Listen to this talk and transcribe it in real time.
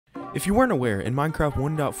If you weren't aware, in Minecraft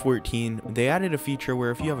 1.14, they added a feature where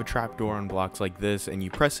if you have a trapdoor on blocks like this and you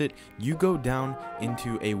press it, you go down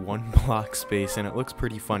into a 1 block space, and it looks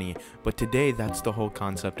pretty funny. But today, that's the whole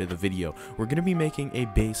concept of the video. We're going to be making a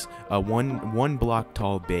base, a one block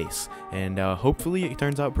tall base, and hopefully it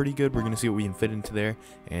turns out pretty good. We're going to see what we can fit into there,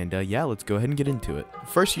 and yeah, let's go ahead and get into it.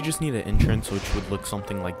 First, you just need an entrance, which would look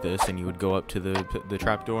something like this, and you would go up to the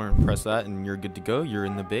trapdoor and press that, and you're good to go. You're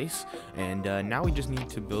in the base, and now we just need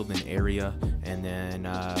to build an area, and then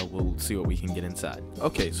we'll see what we can get inside.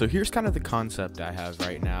 Okay, so here's kind of the concept I have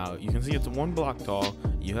right now. You can see it's 1 block tall.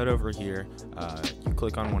 You head over here, you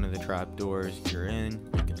click on one of the trapdoors, you're in,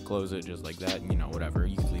 you can close it just like that, you know, whatever,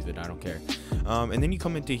 you can leave it, I don't care. And then you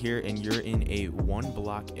come into here and you're in a 1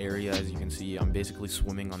 block area. As you can see, I'm basically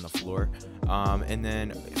swimming on the floor. And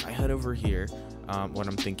then if I head over here, what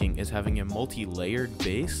I'm thinking is having a multi-layered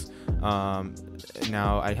base.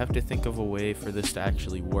 Now I have to think of a way for this to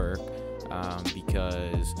actually work,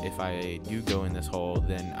 because if I do go in this hole,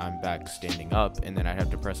 then I'm back standing up, and then I have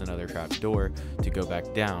to press another trap door to go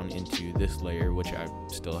back down into this layer, which I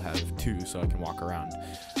still have 2, so I can walk around.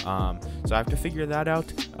 So I have to figure that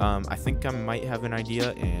out. I think I might have an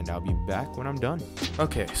idea, and I'll be back when I'm done.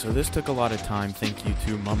 Okay, so this took a lot of time. Thank you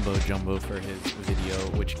to Mumbo for his video,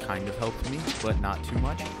 which kind of helped me, but not too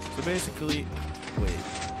much. So basically, wait,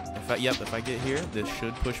 if I get here, this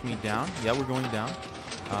should push me down. Yeah, we're going down.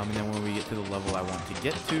 And then when we get to the level I want to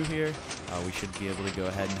get to here, we should be able to go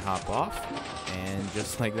ahead and hop off. And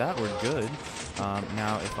just like that, we're good.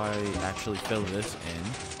 Now, if I actually fill this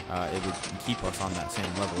in, it would keep us on that same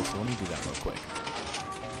level. So let me do that real quick.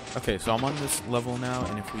 Okay, so I'm on this level now,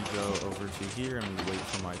 and if we go over to here and we wait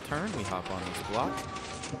for my turn, we hop on this block.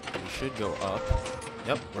 We should go up.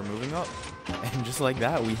 Yep, we're moving up. And just like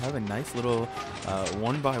that, we have a nice little I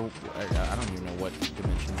don't even know what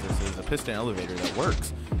dimensions this is, a piston elevator that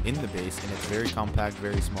works in the base, and it's very compact,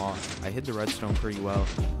 very small. I hid the redstone pretty well.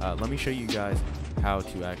 Let me show you guys how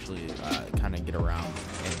to actually kind of get around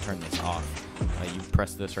and turn this off. You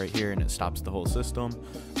press this right here and it stops the whole system.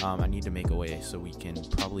 I need to make a way so we can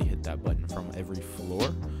probably hit that button from every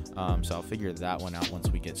floor. So I'll figure that one out once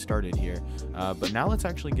we get started here. But now let's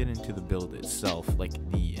actually get into the build itself, like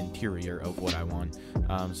the interior of what I want.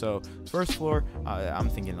 So first floor, I'm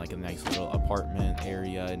thinking like a nice little apartment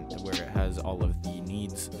area where it has all of the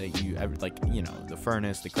needs that you ever, like, you know, the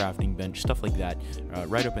furnace, the crafting bench, stuff like that,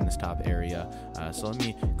 right up in this top area. So let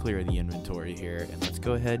me clear the inventory here, and let's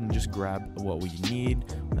go ahead and just grab what we need.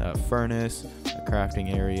 Furnace, a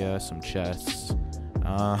crafting area, some chests.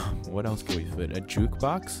 What else can we fit? A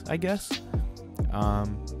jukebox, I guess.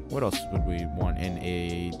 What else would we want in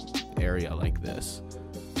a area like this?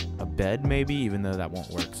 A bed, maybe, even though that won't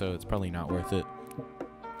work, so it's probably not worth it.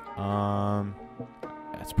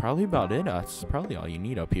 That's probably about it. That's probably all you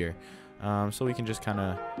need up here. So we can just kind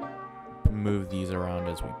of move these around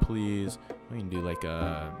as we please. We can do like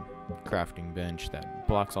a crafting bench that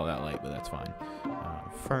blocks all that light, but that's fine.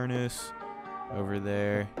 Furnace over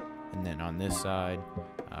there, and then on this side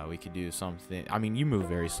we could do something. I mean, you move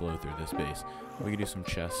very slow through this base. We could do some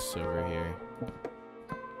chests over here.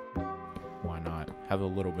 Why not have a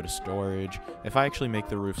little bit of storage? If I actually make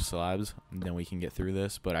the roof slabs, then we can get through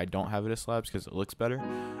this, but I don't have it as slabs because it looks better.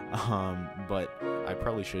 But I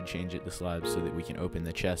probably should change it to slabs so that we can open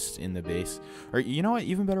the chests in the base. Or you know what,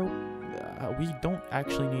 even better, we don't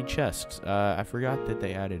actually need chests. I forgot that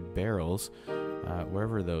they added barrels,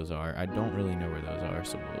 wherever those are. I don't really know where those are,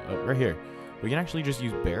 so right here. We can actually just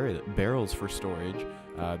use barrels for storage,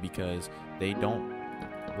 because they don't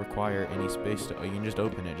require any space to, you can just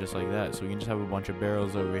open it just like that. So we can just have a bunch of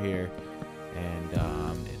barrels over here,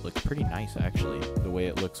 and it looks pretty nice actually. The way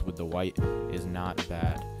it looks with the white is not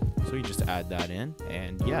bad. So you just add that in,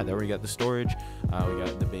 and yeah, there we got the storage. We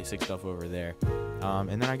got the basic stuff over there,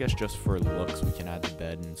 and then I guess just for looks we can add the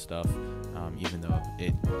bed and stuff, even though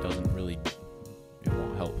it doesn't really, it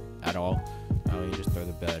won't help at all. You just throw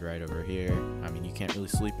the bed right over here. I mean, you can't really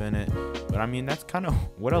sleep in it, but I mean, that's kind of,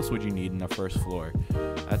 what else would you need in the first floor?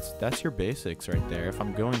 That's your basics right there. If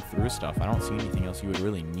I'm going through stuff, I don't see anything else you would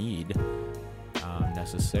really need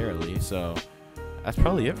necessarily. So that's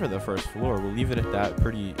probably it for the first floor. We'll leave it at that,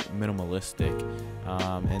 pretty minimalistic.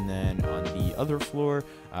 And then on the other floor,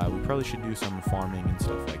 we probably should do some farming and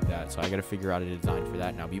stuff like that. So I got to figure out a design for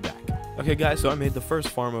that, and I'll be back. Okay guys, so I made the first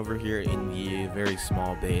farm over here in the very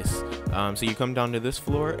small base. So you come down to this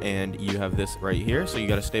floor and you have this right here. So you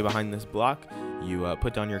got to stay behind this block. You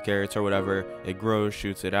put down your carrots or whatever, it grows,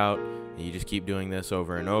 shoots it out, and you just keep doing this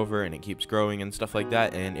over and over, and it keeps growing and stuff like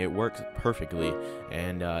that, and it works perfectly.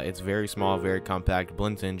 And it's very small, very compact,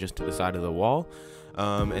 blends in just to the side of the wall.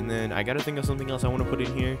 And then I gotta think of something else I want to put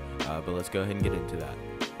in here, but let's go ahead and get into that.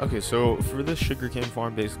 Okay, so for this sugarcane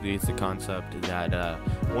farm, basically it's the concept that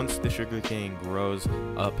once the sugarcane grows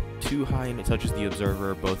up too high and it touches the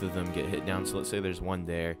observer, both of them get hit down. So let's say there's one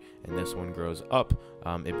there and this one grows up,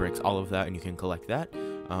 it breaks all of that and you can collect that.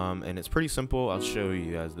 And it's pretty simple. I'll show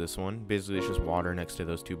you guys this one. Basically it's just water next to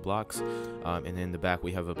those two blocks, and then in the back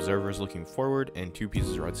we have observers looking forward and 2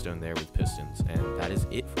 pieces of redstone there with pistons, and that is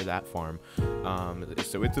it for that farm.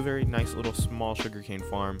 So it's a very nice little small sugarcane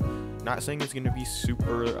farm. Not saying it's going to be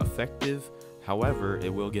super effective, however,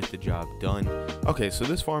 it will get the job done. Okay, so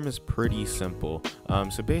this farm is pretty simple.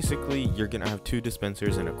 So basically, you're gonna have 2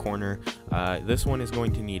 dispensers in a corner. This one is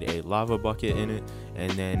going to need a lava bucket in it,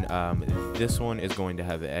 and then this one is going to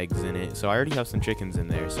have eggs in it. So I already have some chickens in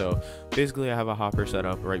there. So basically, I have a hopper set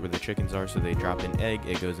up right where the chickens are. So they drop an egg,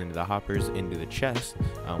 it goes into the hoppers, into the chest,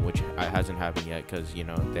 which hasn't happened yet because, you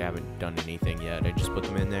know, they haven't done anything yet. I just put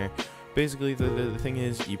them in there. Basically, the thing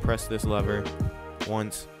is, you press this lever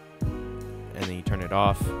once, and then you turn it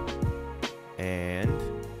off, and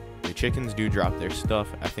the chickens do drop their stuff.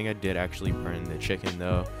 I think I did actually burn the chicken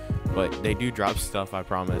though, but they do drop stuff, I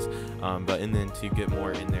promise. And then to get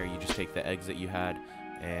more in there, you just take the eggs that you had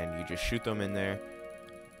and you just shoot them in there,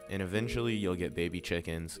 and eventually you'll get baby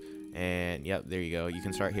chickens. And yep, there you go, you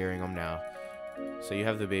can start hearing them now. So you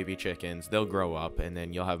have the baby chickens, they'll grow up, and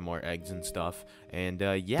then you'll have more eggs and stuff. And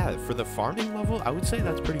yeah, for the farming level, I would say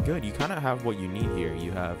that's pretty good. You kind of have what you need here.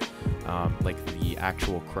 You have like the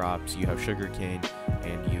actual crops, you have sugarcane,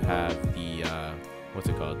 and you have the what's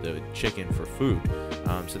it called, the chicken for food.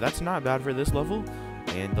 So that's not bad for this level.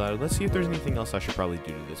 And let's see if there's anything else I should probably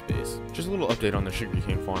do to this base. Just a little update on the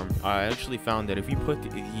sugarcane farm. I actually found that if you put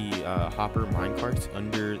the hopper minecarts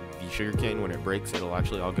under the sugarcane, when it breaks, it'll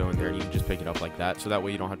actually all go in there and you can just pick it up like that. So that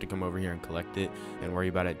way you don't have to come over here and collect it and worry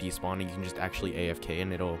about it despawning. You can just actually AFK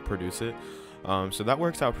and it'll produce it. So that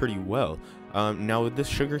works out pretty well. Now with this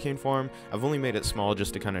sugarcane farm, I've only made it small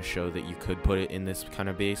just to kind of show that you could put it in this kind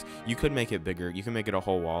of base. You could make it bigger. You can make it a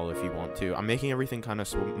whole wall if you want to. I'm making everything kind of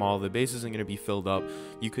small. The base isn't going to be filled up.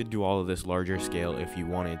 You could do all of this larger scale if you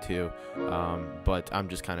wanted to, but I'm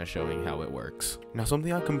just kind of showing how it works. Now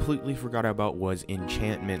something I completely forgot about was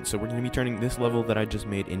enchantment. So we're going to be turning this level that I just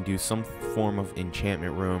made into some form of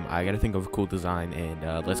enchantment room. I got to think of a cool design,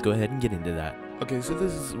 and let's go ahead and get into that. Okay, so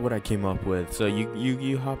this is what I came up with. So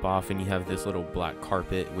you hop off and you have this little black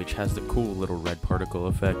carpet which has the cool little red particle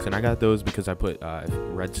effects, and I got those because I put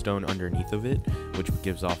redstone underneath of it, which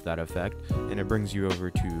gives off that effect, and it brings you over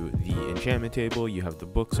to the enchantment table. You have the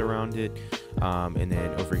books around it, and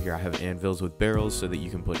then over here I have anvils with barrels so that you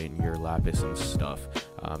can put in your lapis and stuff,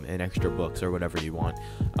 and extra books or whatever you want.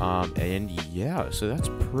 And yeah, so that's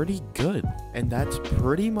pretty good, and that's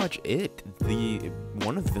pretty much it.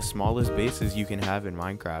 One of the smallest bases you can have in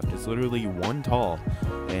Minecraft. It's literally one tall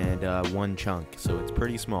and one chunk, so it's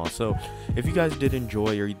pretty small. So if you guys did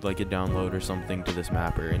enjoy, or you'd like a download or something to this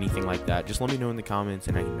map or anything like that, just let me know in the comments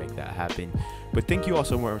and I can make that happen. But thank you all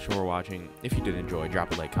so much for watching. If you did enjoy,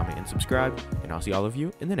 drop a like, comment, and subscribe, and I'll see all of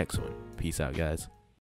you in the next one. Peace out, guys.